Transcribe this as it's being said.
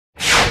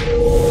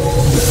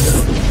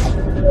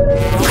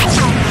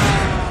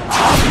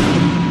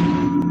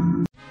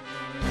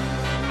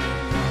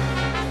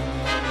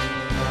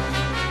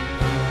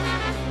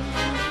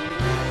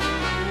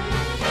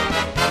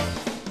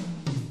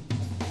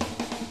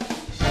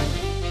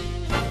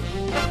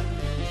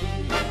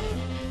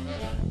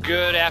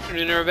Good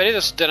afternoon, everybody.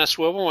 This is Dennis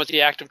Wilburn with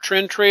the Active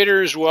Trend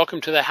Traders.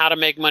 Welcome to the How to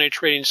Make Money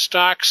Trading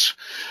Stocks,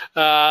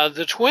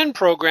 the twin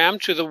program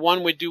to the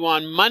one we do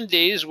on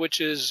Mondays,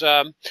 which is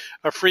a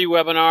free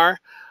webinar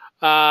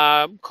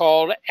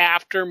called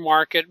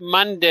Aftermarket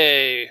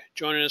Monday.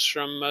 Joining us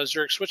from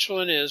Zurich,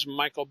 Switzerland is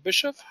Michael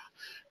Bishop.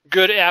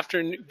 Good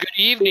afternoon, good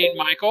evening,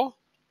 Michael.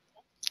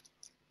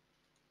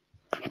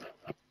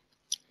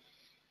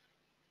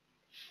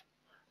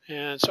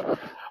 And so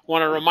I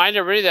want to remind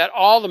everybody that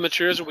all the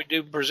materials that we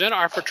do present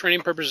are for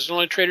training purposes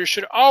only. Traders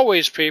should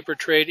always paper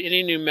trade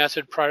any new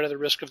method prior to the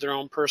risk of their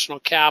own personal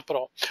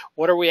capital.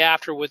 What are we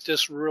after with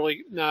this?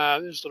 Really,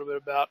 there's a little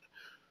bit about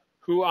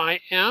who I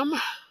am.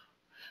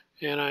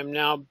 And I'm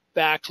now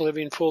back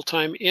living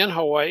full-time in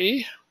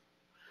Hawaii,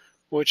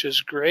 which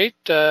is great.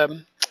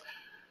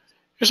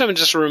 Here's something,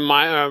 just a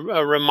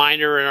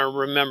reminder and a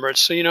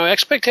remembrance. So,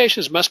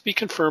 expectations must be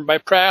confirmed by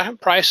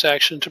price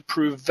action to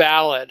prove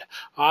valid.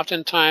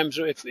 Oftentimes,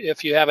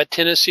 if you have a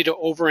tendency to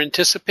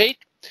over-anticipate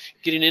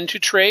getting into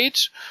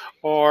trades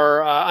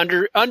or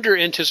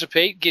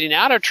under-anticipate getting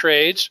out of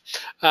trades,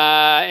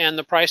 and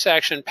the price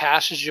action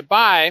passes you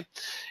by,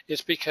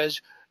 it's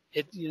because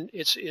you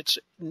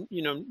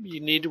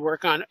need to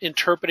work on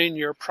interpreting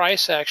your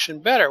price action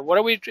better. What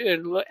are we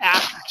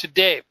after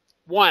today?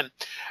 One,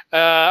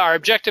 our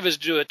objective is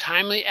to do a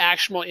timely,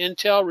 actionable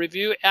intel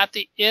review at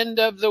the end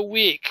of the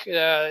week.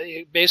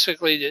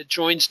 Basically, it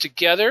joins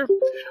together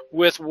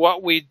with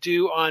what we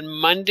do on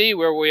Monday,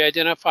 where we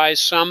identify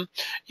some,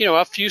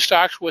 a few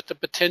stocks with the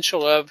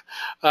potential of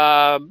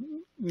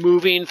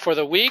moving for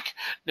the week.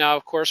 Now,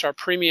 of course, our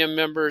premium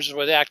members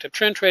with Active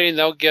Trend Trading,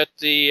 they'll get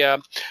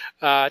the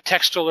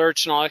text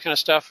alerts and all that kind of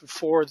stuff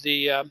for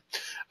the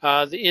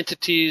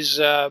entities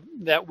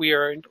that we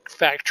are in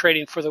fact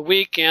trading for the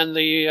week, and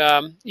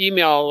the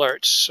email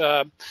alerts.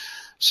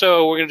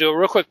 So we're going to do a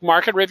real quick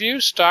market review.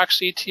 Stocks,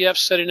 ETFs,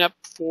 setting up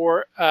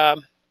for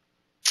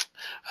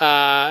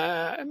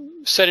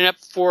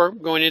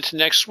going into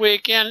next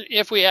week, and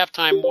if we have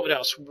time, what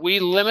else? We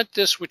limit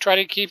this. We try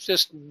to keep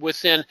this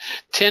within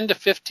 10 to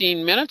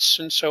 15 minutes,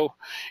 and so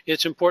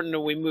it's important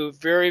that we move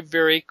very,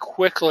 very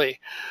quickly.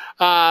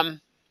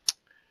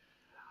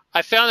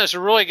 I found this a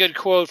really good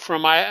quote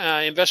from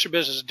my Investor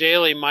Business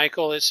Daily,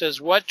 Michael. It says,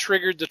 "What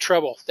triggered the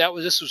trouble?"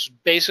 This was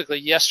basically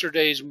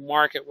yesterday's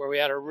market, where we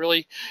had a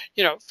really,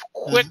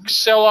 quick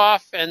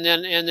sell-off, and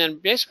then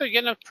basically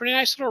getting a pretty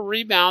nice little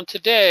rebound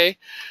today.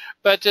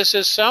 But this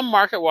is some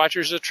market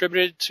watchers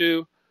attributed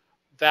to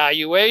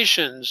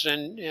valuations,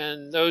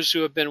 and those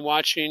who have been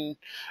watching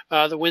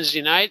the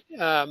Wednesday night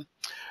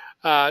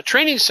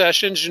training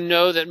sessions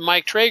know that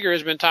Mike Traeger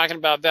has been talking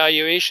about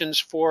valuations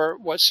for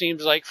what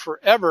seems like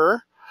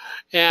forever.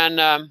 And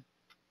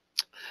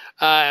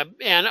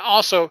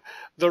also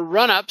the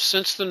run-up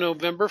since the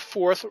November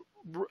 4th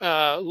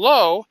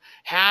low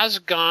has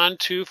gone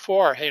too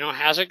far.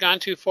 Has it gone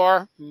too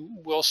far?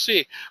 We'll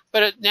see.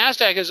 But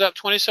NASDAQ is up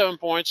 27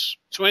 points,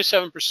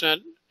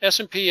 27%,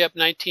 S&P up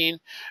 19,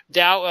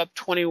 Dow up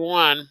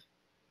 21.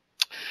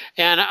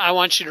 And I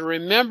want you to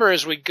remember,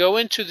 as we go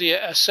into the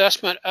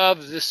assessment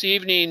of this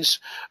evening's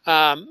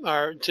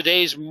or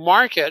today's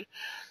market,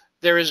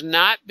 there has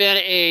not been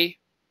a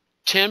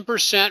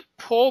 10%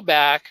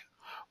 pullback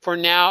for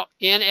now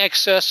in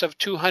excess of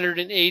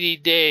 280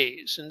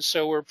 days. And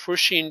so we're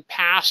pushing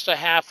past a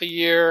half a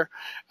year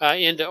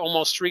into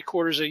almost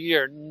 3/4 a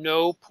year.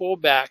 No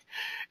pullback.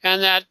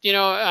 And that,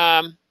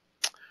 a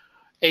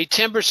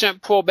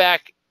 10% pullback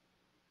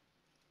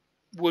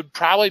would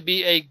probably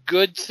be a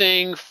good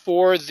thing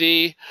for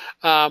the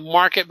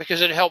market,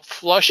 because it helped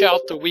flush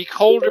out the weak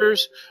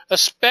holders,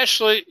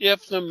 especially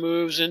if the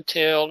moves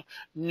entailed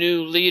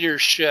new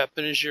leadership.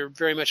 And as you're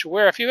very much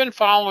aware, if you've been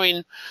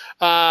following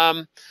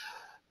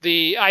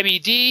the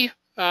IBD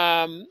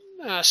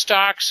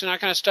stocks and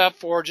that kind of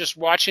stuff, or just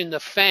watching the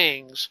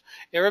FANGs,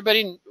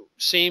 everybody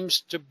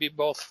seems to be,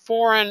 both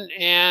foreign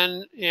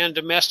and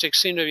domestic,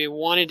 seem to be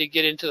wanting to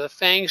get into the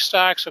FANG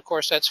stocks. Of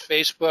course, that's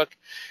Facebook,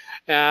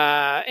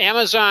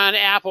 Amazon,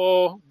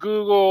 Apple,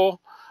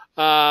 Google,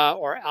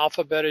 or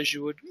Alphabet, as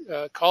you would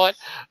call it,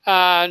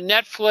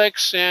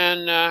 Netflix,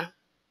 and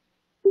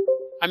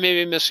I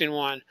may be missing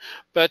one.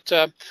 But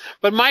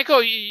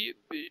Michael,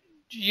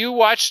 you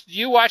watched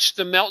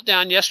the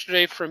meltdown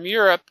yesterday from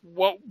Europe.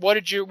 What were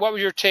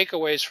your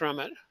takeaways from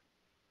it?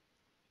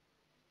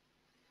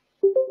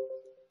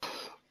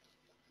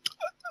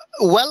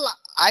 Well,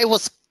 I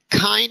was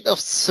kind of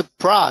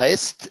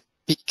surprised,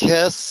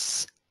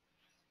 because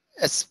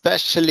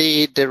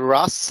especially the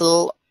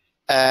Russell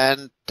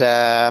and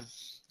the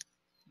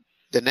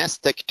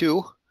Nasdaq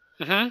too,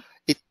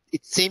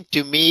 it seemed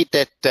to me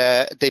that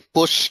they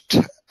pushed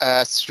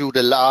through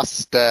the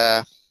last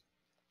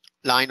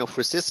line of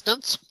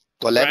resistance,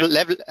 or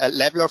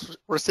level of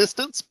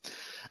resistance,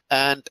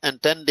 and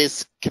then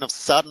this kind of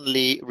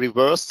suddenly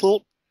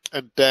reversal,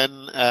 and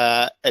then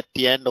at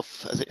the end of,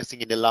 I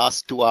think in the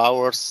last 2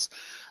 hours,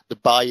 the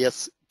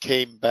buyers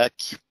came back.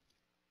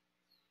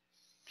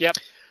 Yep.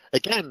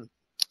 Again.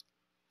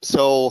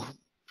 So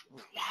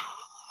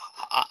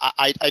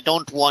I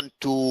don't want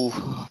to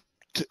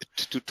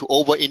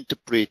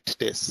overinterpret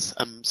this.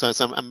 So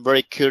I'm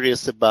very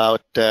curious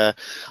about. I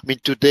mean,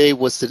 today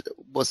was a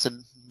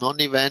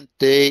non-event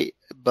day,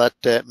 but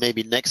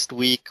maybe next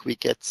week we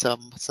get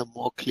some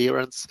more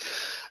clearance,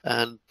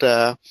 and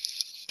yeah,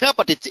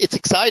 but it's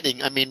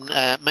exciting. I mean,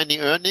 many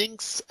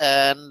earnings,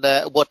 and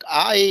there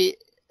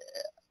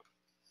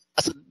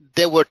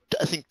were,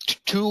 I think,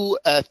 two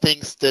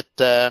things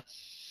that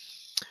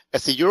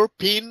as a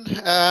European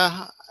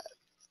are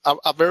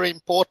very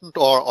important,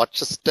 or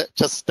just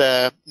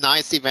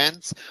nice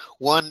events.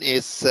 One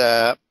is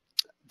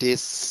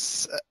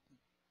this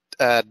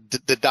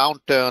the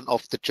downturn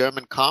of the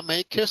German car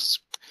makers,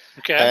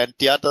 Okay. and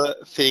the other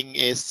thing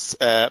is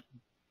that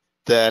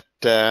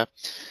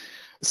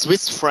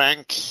Swiss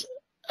franc.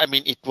 I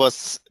mean, it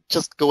was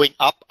just going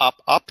up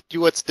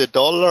towards the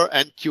dollar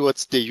and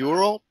towards the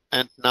euro,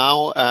 and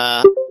now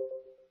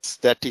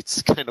that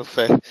it's kind of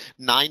a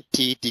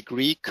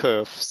 90-degree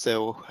curve.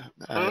 So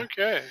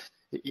okay.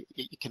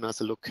 You can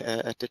also look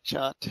at the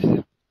chart.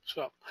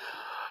 So,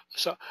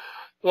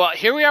 well,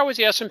 here we are with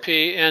the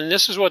S&P, and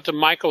this is what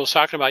Michael was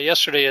talking about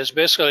yesterday. Is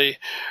basically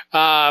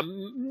the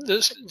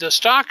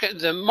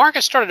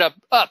market started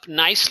up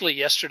nicely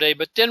yesterday,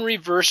 but then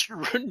reversed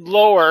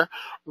lower,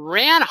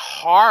 ran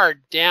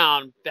hard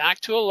down back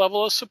to a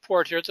level of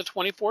support here at the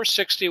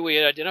 2460. We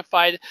had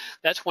identified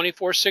that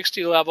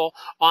 2460 level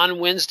on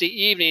Wednesday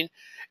evening,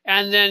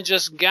 and then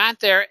just got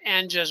there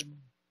and just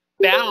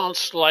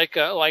bounced like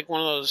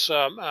one of those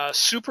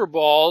super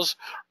balls,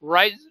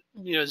 right,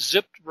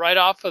 zipped right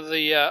off of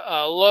the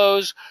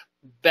lows,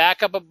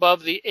 back up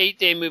above the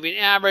 8-day moving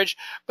average.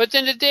 But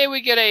then today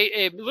we get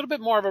a little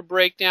bit more of a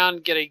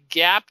breakdown, get a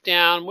gap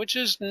down, which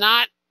is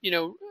not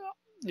not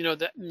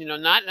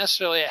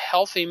necessarily a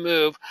healthy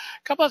move. A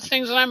couple of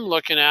things that I'm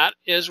looking at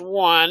is,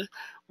 one,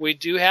 we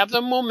do have the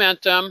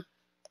momentum,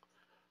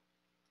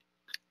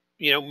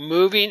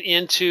 moving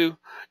into,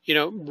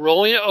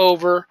 rolling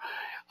over.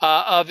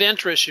 Of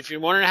interest. If you're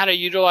wondering how to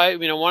utilize,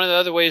 one of the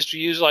other ways to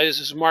utilize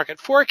this market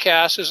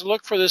forecast is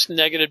look for this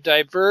negative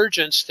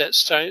divergence that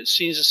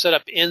seems to set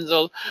up in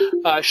the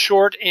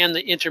short and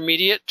the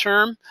intermediate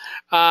term,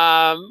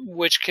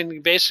 which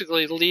can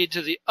basically lead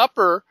to the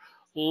upper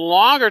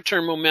longer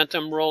term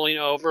momentum rolling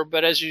over.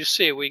 But as you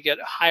see, we get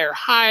higher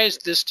highs.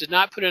 This did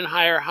not put in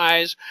higher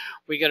highs.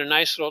 We get a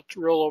nice little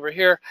roll over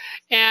here,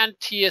 and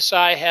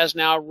TSI has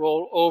now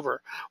rolled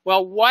over.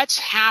 Well, what's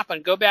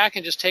happened? Go back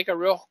and just take a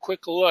real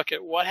quick look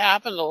at what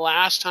happened the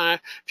last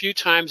few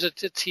times that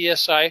the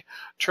TSI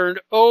turned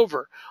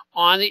over.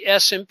 On the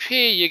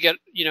S&P, you get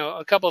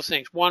a couple of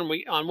things. One,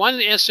 on one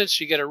instance,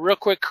 you get a real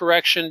quick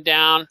correction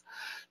down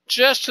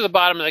just to the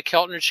bottom of the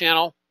Keltner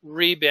channel,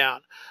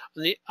 rebound.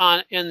 In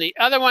the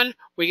other one,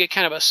 we get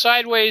kind of a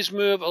sideways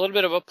move, a little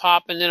bit of a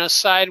pop, and then a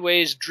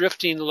sideways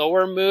drifting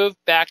lower move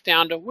back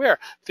down to where?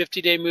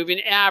 50-day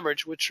moving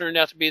average, which turned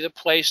out to be the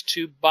place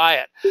to buy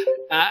it.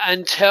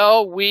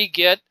 Until we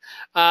get,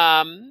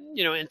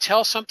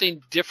 until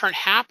something different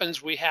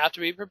happens, we have to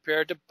be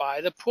prepared to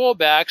buy the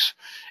pullbacks.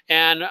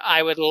 And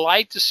I would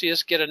like to see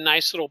us get a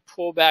nice little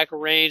pullback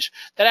range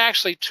that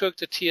actually took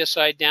the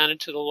TSI down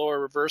into the lower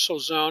reversal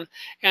zone,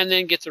 and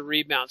then get the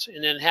rebounds,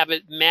 and then have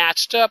it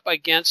matched up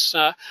against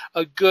a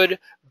good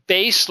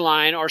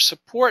baseline or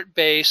support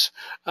base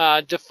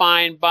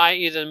defined by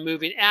either the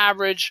moving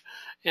average.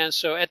 And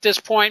so at this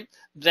point,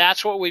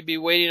 that's what we'd be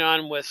waiting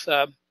on with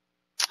the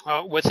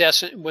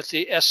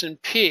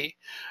S&P.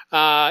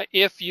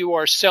 If you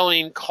are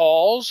selling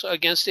calls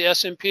against the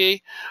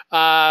S&P,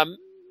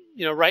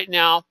 right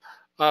now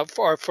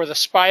for the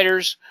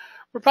spiders,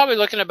 we're probably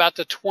looking about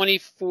the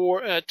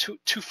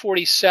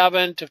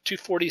 247 to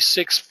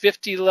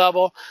 246.50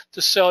 level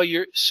to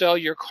sell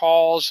your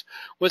calls,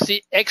 with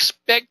the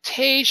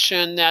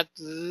expectation that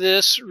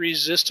this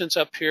resistance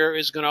up here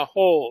is going to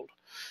hold.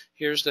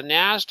 Here's the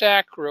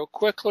NASDAQ real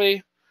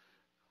quickly.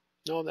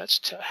 No,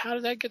 how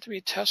did that get to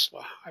be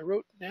Tesla? I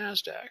wrote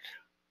NASDAQ.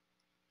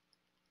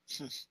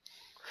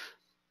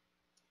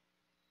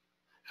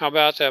 How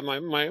about that?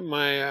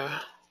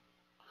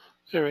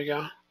 There we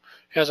go.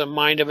 Has a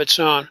mind of its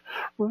own.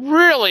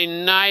 Really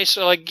nice.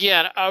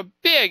 Again, a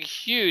big,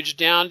 huge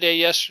down day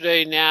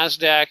yesterday.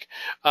 NASDAQ,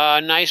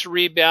 nice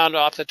rebound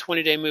off the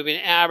 20-day moving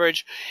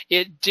average.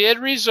 It did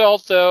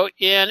result, though,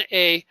 in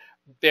a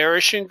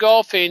bearish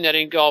engulfing that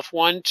engulfed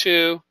 1,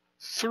 2,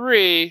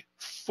 3,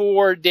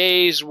 4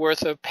 days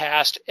worth of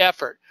past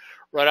effort,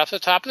 right off the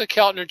top of the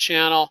Keltner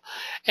channel.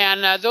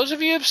 And those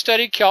of you who have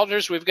studied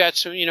Keltners, we've got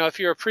some, if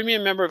you're a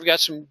premium member, we've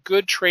got some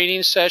good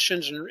training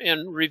sessions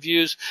and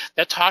reviews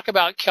that talk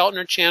about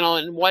Keltner channel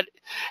and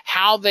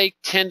how they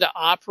tend to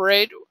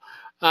operate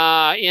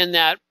in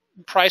that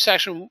price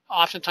action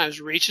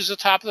oftentimes reaches the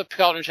top of the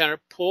Keltner channel,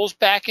 pulls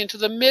back into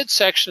the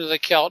midsection of the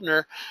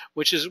Keltner,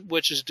 which is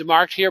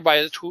demarked here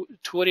by the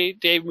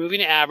 20-day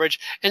moving average,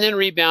 and then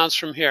rebounds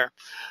from here.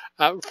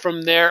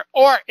 From there,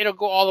 or it'll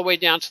go all the way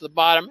down to the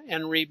bottom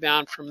and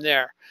rebound from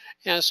there.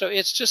 And so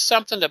it's just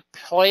something to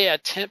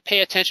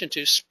pay attention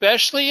to,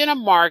 especially in a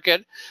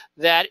market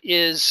that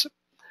is,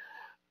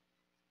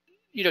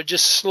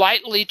 just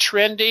slightly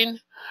trending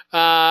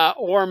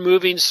or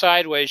moving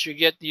sideways. You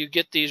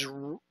get these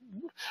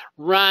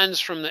runs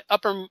from the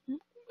upper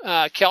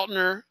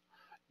Keltner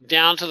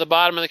down to the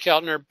bottom of the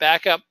Keltner,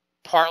 back up,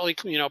 partly,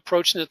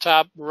 approaching the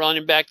top,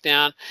 running back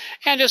down,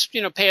 and just,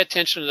 pay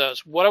attention to those.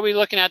 What are we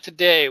looking at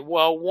today?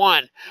 Well,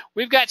 one,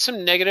 we've got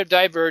some negative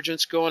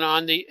divergence going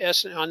on the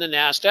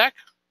NASDAQ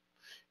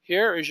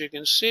here, as you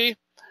can see,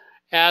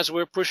 as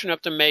we're pushing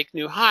up to make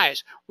new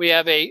highs. We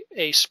have a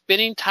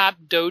spinning top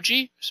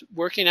doji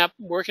working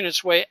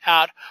its way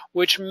out,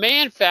 which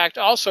may in fact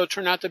also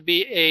turn out to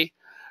be a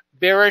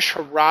bearish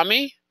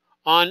harami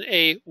on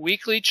a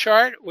weekly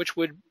chart, which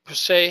would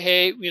say,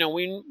 hey,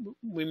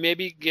 we may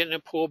be getting a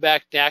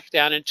pullback back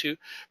down into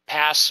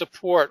past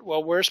support.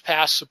 Well, where's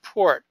past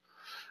support?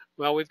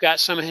 Well, we've got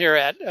some here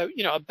at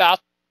about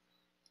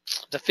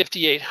the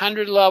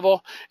 5,800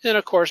 level, and then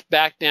of course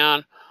back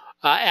down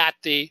at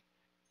the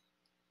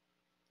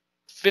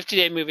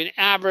 50-day moving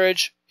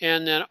average,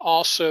 and then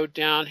also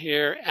down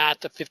here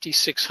at the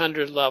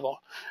 5,600 level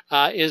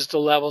is the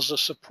levels of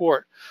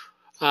support.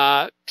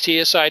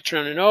 TSI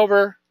turning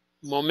over,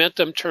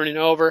 momentum turning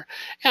over,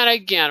 and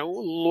again,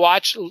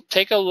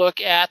 take a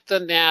look at the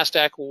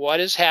NASDAQ.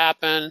 What has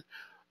happened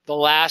the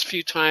last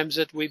few times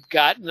that we've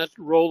gotten a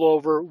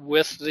rollover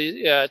with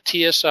the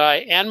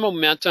TSI and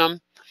momentum?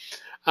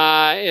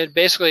 It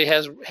basically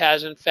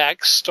has in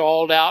fact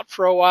stalled out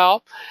for a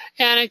while,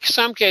 and in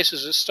some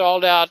cases it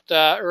stalled out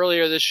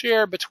earlier this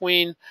year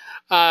between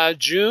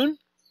June,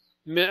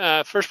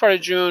 first part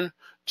of June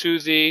to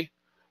the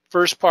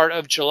first part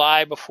of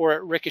July before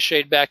it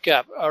ricocheted back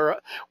up.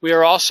 We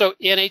are also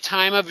in a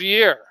time of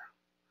year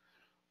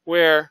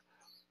where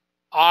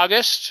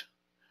August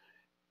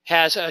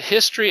has a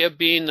history of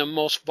being the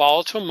most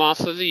volatile month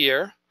of the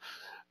year,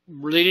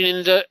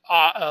 leading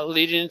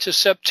into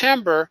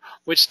September,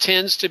 which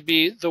tends to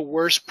be the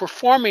worst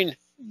performing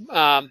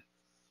month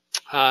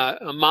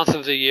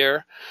of the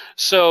year.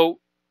 So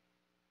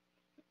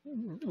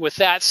with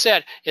that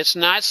said, it's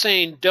not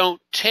saying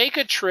don't take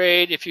a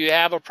trade if you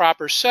have a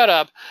proper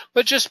setup,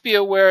 but just be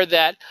aware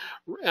that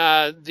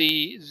your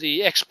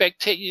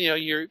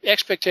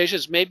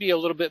expectations may be a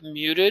little bit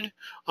muted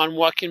on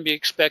what can be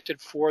expected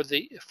for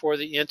the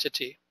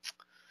entity.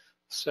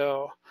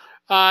 So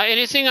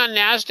anything on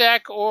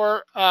NASDAQ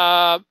or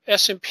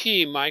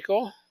S&P,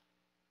 Michael?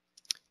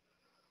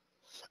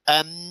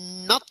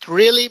 Not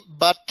really,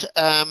 but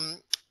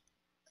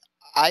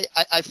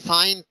I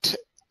find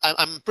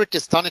I'm pretty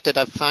astonished that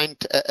I find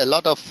a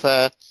lot of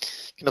kind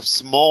of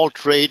small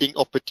trading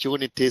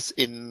opportunities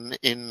in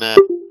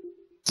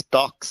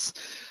stocks.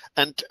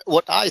 And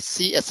what I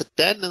see as a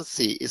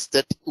tendency is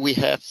that we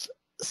have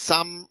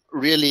some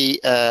really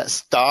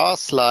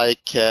stars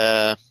like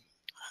the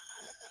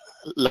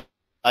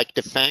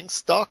FANG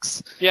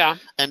stocks. Yeah.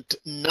 And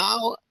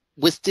now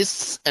with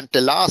this and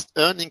the last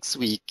earnings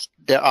week,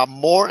 there are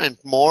more and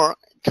more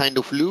kind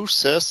of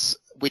losers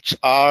which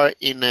are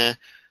in a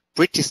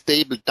pretty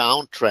stable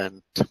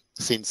downtrend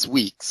since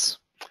weeks.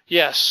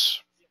 Yes.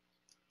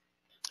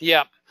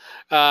 Yeah.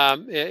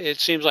 It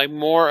seems like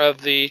more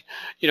of the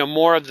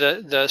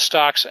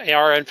stocks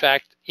are in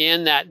fact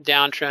in that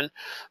downtrend.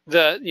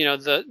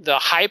 The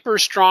hyper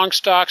strong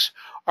stocks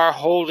are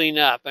holding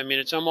up. I mean,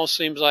 it almost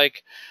seems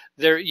like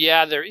there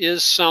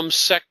is some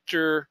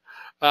sector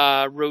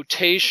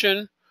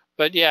rotation,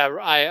 but yeah,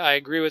 I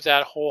agree with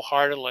that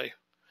wholeheartedly.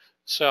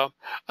 So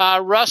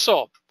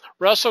Russell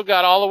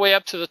got all the way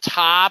up to the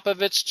top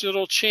of its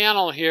little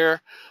channel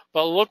here,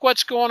 but look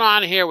what's going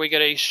on here. We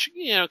got a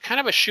kind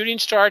of a shooting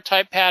star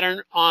type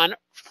pattern on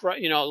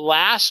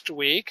last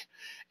week,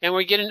 and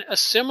we're getting a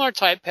similar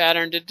type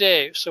pattern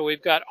today. So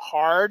we've got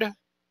hard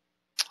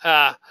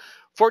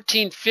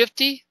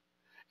 1450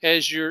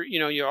 as your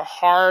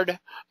hard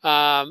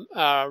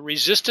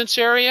resistance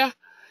area,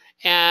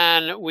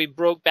 and we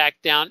broke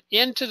back down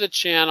into the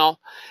channel.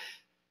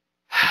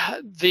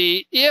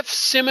 If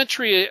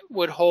symmetry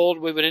would hold,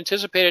 we would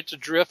anticipate it to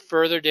drift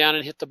further down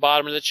and hit the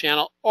bottom of the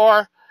channel,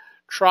 or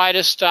try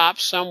to stop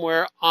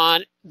somewhere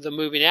on the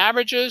moving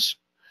averages.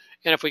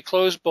 And if we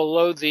close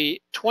below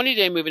the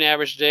 20-day moving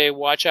average today,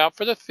 watch out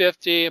for the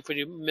 50. If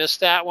we miss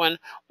that one,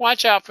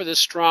 watch out for the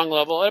strong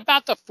level at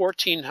about the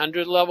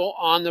 1400 level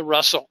on the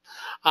Russell.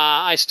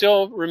 I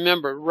still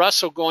remember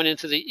Russell going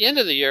into the end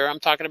of the year, I'm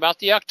talking about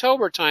the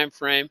October time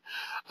frame,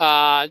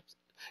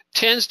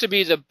 tends to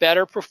be the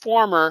better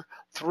performer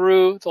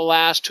through the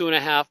last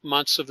 2.5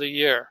 months of the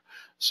year.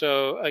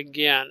 So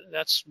again,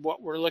 that's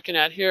what we're looking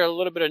at here, a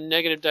little bit of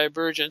negative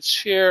divergence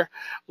here.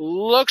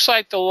 Looks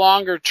like the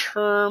longer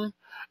term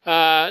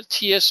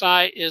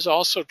TSI is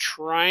also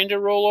trying to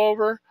roll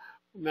over.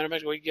 Matter of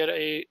fact, we get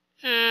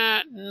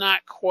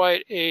not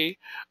quite a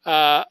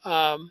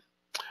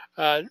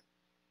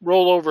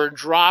rollover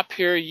drop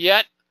here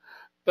yet,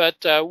 but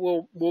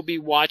we'll be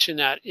watching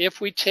that.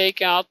 If we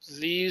take out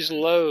these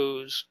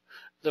lows,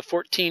 the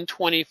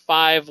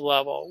 1425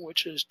 level,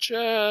 which is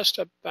just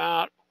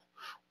about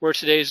where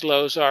today's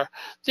lows are,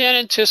 then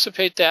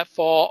anticipate that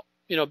fall,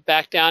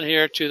 back down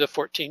here to the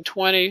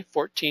 1420,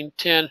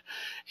 1410,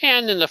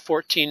 and then the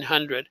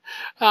 1400.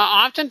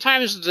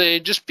 Oftentimes,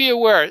 just be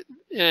aware,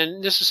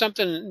 and this is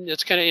something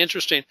that's kind of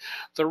interesting,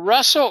 the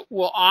Russell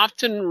will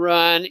often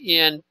run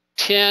in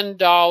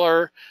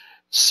 $10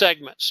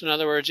 segments. In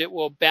other words, it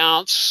will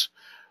bounce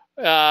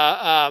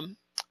from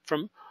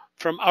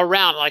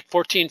around like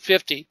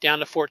 1450 down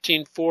to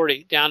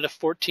 1440, down to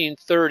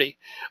 1430,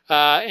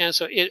 and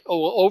so it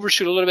will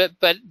overshoot a little bit,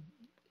 but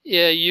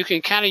you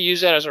can kind of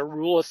use that as a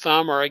rule of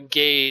thumb or a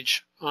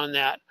gauge on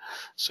that.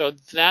 So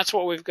that's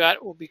what we've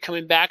got. We'll be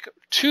coming back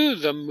to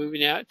them,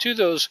 moving out to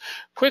those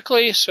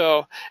quickly.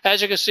 So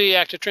as you can see,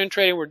 active trend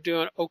trading, we're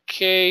doing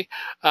okay.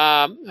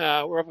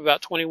 We're up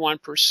about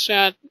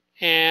 21%.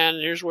 And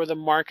here's where the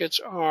markets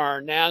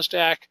are.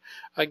 NASDAQ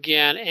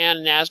again, and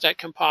NASDAQ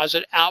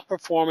Composite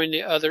outperforming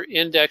the other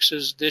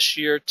indexes this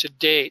year to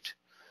date.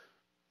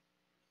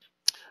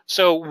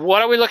 So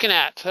what are we looking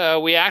at?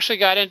 We actually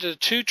got into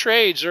 2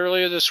 trades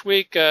earlier this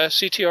week,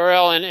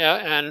 CTRL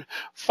and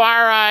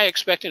FireEye,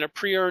 expecting a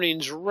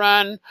pre-earnings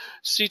run.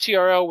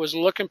 CTRL was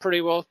looking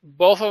pretty well.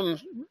 Both of them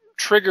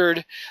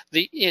triggered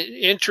the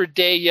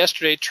intraday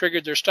yesterday,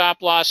 triggered their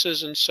stop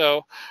losses, and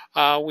so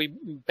we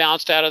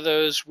bounced out of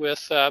those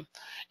with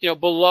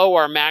below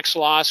our max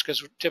loss,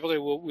 because typically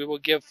we will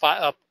give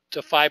up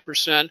to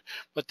 5%,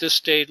 but this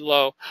stayed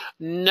low.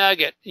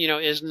 Nugget,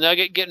 is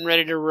Nugget getting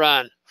ready to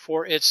run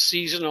for its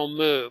seasonal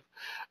move?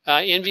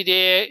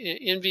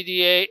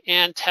 NVDA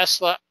and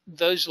Tesla,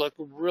 those look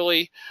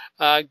really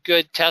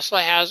good.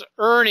 Tesla has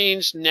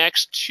earnings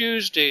next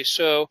Tuesday,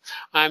 so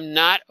I'm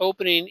not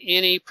opening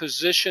any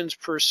positions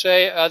per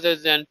se other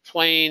than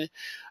playing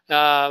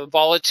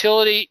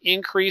volatility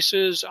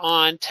increases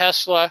on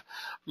Tesla.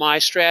 My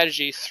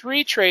strategy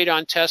 3 trade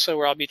on Tesla,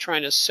 where I'll be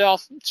trying to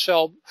sell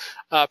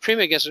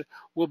premium against it,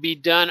 will be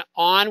done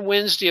on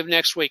Wednesday of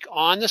next week,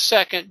 on the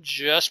 2nd,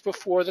 just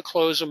before the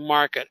close of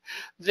market.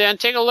 Then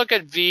take a look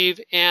at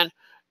VIV and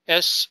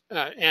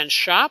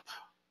SHOP.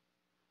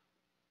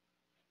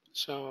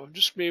 So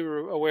just be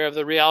aware of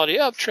the reality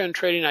of trend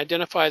trading.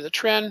 Identify the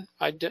trend.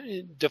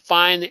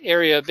 Define the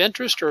area of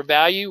interest or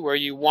value where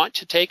you want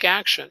to take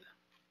action.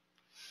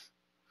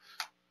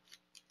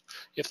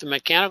 If the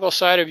mechanical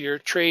side of your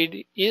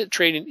trading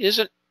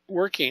isn't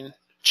working,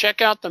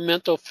 check out the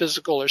mental,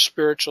 physical, or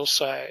spiritual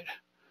side.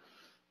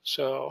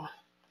 So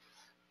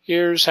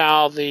here's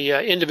how the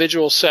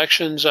individual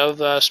sections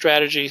of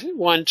strategy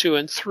 1, 2,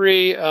 and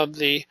 3 of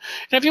the,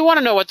 and if you want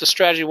to know what the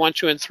strategy 1,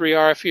 2, and 3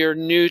 are, if you're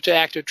new to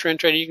active trend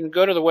trading, you can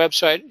go to the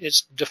website.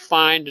 It's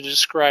defined and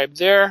described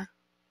there.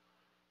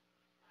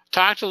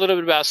 Talked a little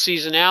bit about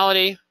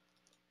seasonality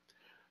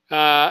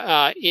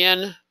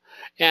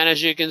and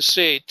as you can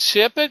see,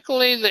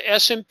 typically the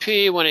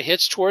S&P, when it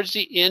hits towards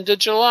the end of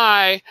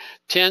July,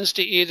 tends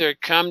to either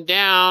come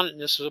down, and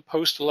this is a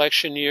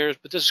post-election years,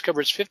 but this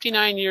covers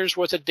 59 years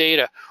worth of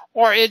data,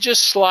 or it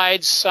just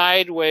slides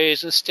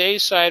sideways and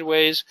stays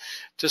sideways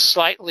to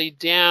slightly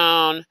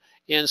down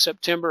in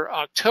September,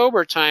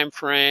 October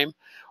timeframe.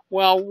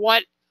 Well,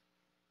 what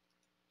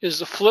is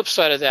the flip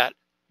side of that?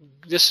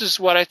 This is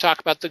what I talk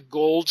about, the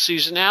gold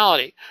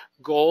seasonality.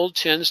 Gold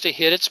tends to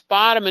hit its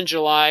bottom in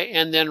July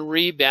and then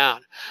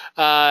rebound.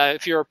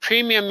 If you're a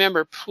premium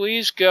member,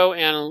 please go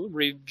and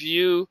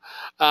review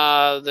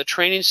the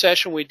training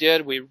session we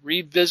did. We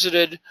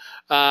revisited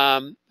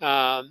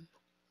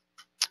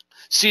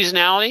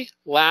seasonality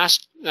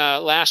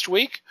last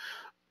week,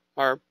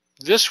 or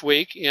this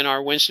week in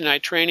our Wednesday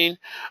night training,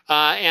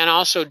 and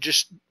also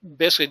just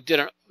basically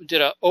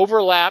did an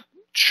overlap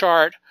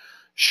chart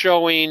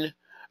showing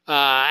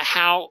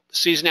how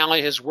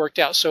seasonality has worked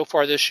out so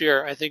far this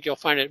year. I think you'll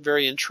find it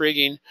very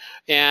intriguing,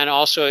 and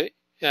also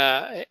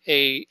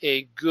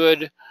a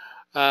good,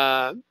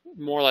 more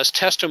or less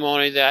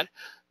testimony that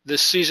the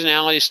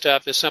seasonality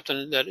stuff is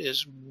something that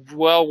is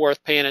well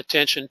worth paying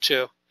attention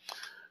to.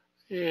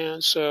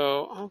 And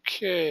so,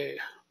 okay,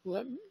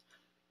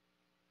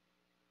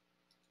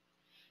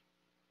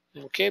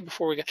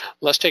 before we get,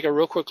 let's take a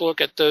real quick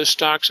look at those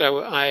stocks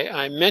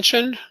I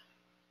mentioned.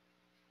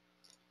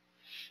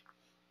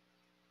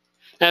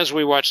 As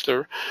we watch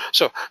the,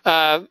 so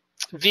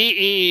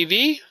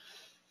VEEV,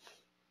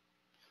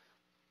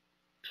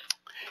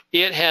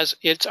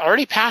 it's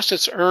already passed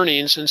its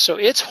earnings, and so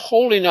it's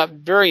holding up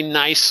very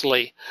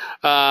nicely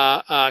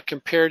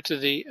compared to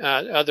the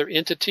other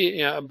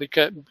entity.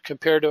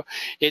 Compared to,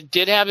 it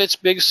did have its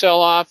big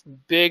sell-off,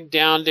 big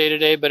down day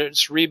today, but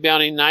it's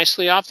rebounding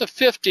nicely off the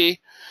 50.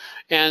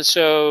 And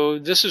so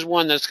this is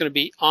one that's going to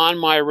be on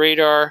my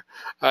radar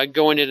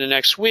going into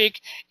next week.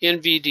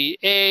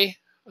 NVDA,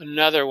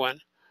 another one.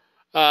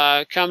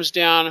 Comes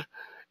down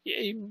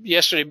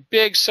yesterday,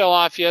 big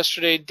sell-off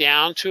yesterday,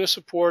 down to a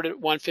support at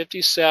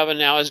 157,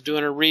 now is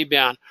doing a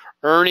rebound.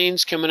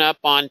 earnings coming up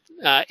on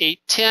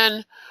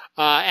 8/10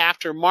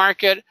 after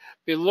market.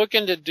 Be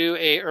looking to do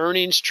a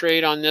earnings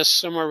trade on this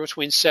somewhere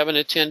between 7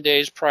 to 10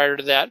 days prior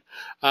to that.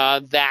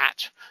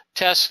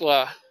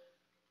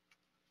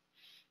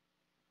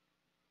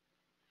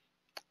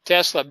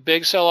 Tesla,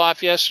 big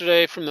sell-off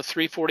yesterday from the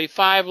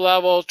 345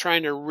 level,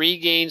 trying to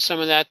regain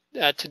some of that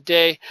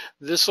today.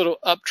 This little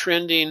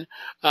uptrending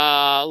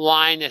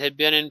line that had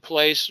been in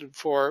place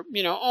for,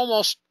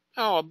 almost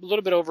a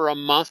little bit over a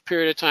month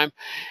period of time,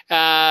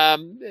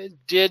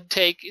 did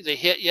take the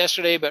hit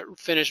yesterday, but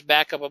finished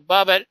back up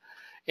above it.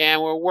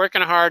 And we're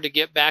working hard to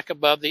get back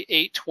above the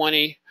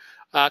 820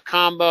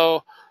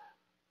 combo.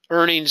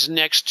 Earnings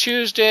next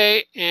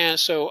Tuesday, and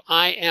so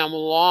I am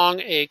long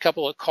a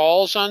couple of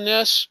calls on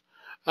this.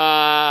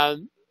 That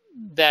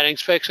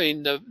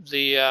expecting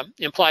the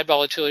implied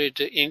volatility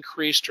to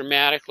increase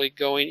dramatically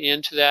going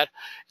into that,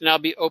 and I'll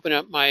be opening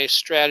up my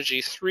strategy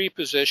 3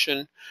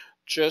 position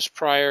just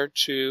prior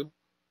to.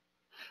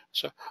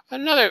 So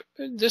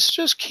this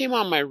just came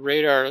on my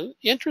radar.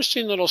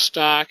 Interesting little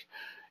stock.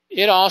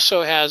 It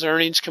also has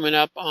earnings coming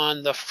up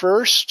on the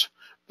 1st,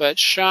 but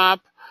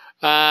shop.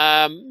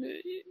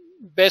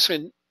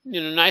 Basically,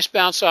 nice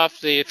bounce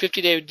off the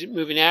 50-day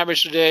moving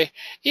average today.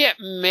 It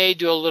may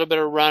do a little bit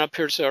of run up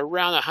here to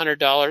around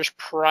 $100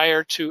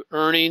 prior to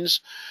earnings.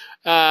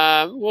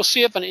 We'll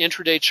see if an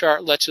intraday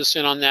chart lets us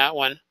in on that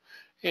one.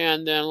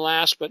 And then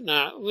last but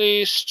not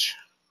least,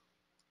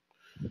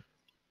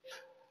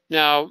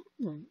 now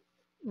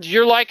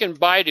you're liking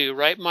Baidu,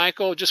 right,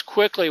 Michael? Just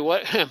quickly,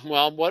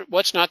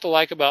 what's not to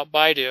like about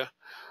Baidu?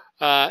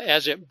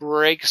 As it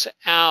breaks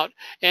out,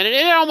 and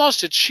it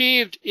almost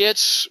achieved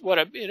it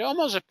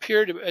almost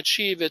appeared to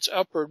achieve its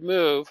upward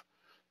move.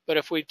 But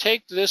if we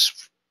take this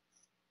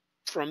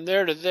from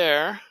there to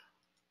there.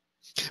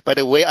 By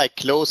the way, I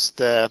closed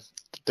the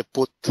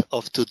put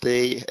of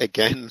today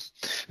again,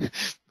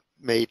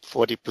 made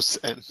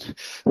 40%.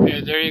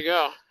 Okay, there you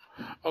go.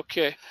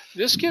 Okay,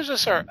 this gives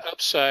us our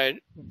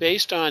upside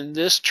based on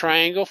this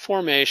triangle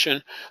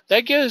formation.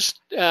 That gives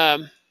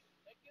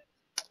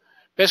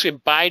basically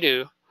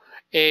Baidu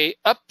a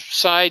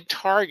upside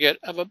target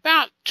of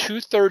about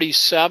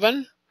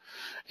 237.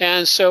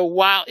 And so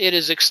while it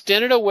is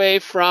extended away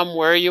from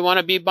where you want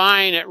to be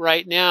buying it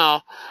right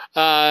now,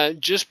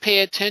 just pay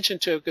attention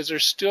to it, because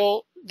there's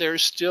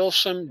still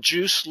some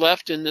juice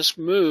left in this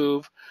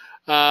move.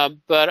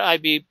 But I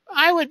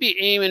would be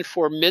aiming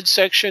for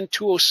midsection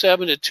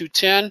 207 to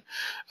 210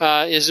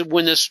 is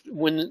when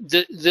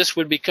this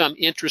would become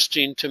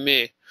interesting to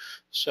me.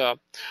 So.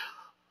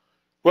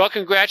 Well,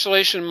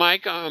 congratulations,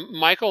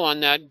 Michael,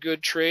 on that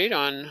good trade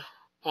on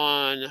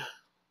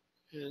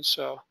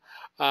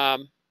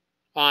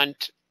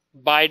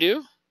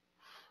Baidu.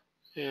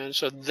 And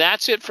so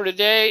that's it for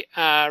today.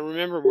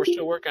 Remember, we're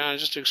still working on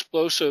just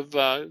explosive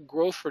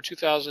growth for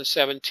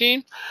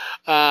 2017.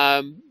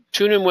 Tune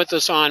in with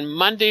us on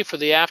Monday for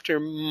the After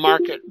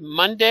Market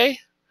Monday.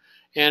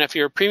 And if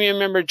you're a premium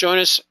member, join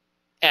us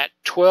at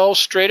 12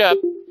 straight up.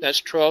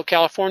 That's 12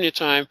 California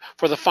time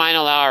for the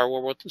final hour,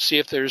 where we'll see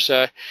if there's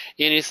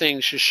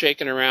anything just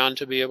shaking around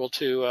to be able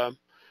to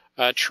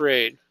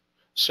trade.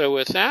 So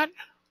with that,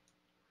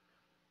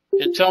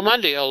 until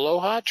Monday,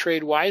 aloha,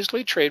 trade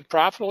wisely, trade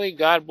profitably,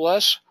 God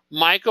bless.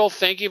 Michael,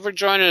 thank you for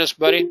joining us,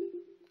 buddy.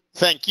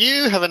 Thank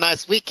you. Have a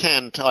nice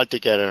weekend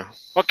altogether.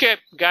 Okay,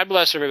 God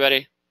bless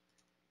everybody.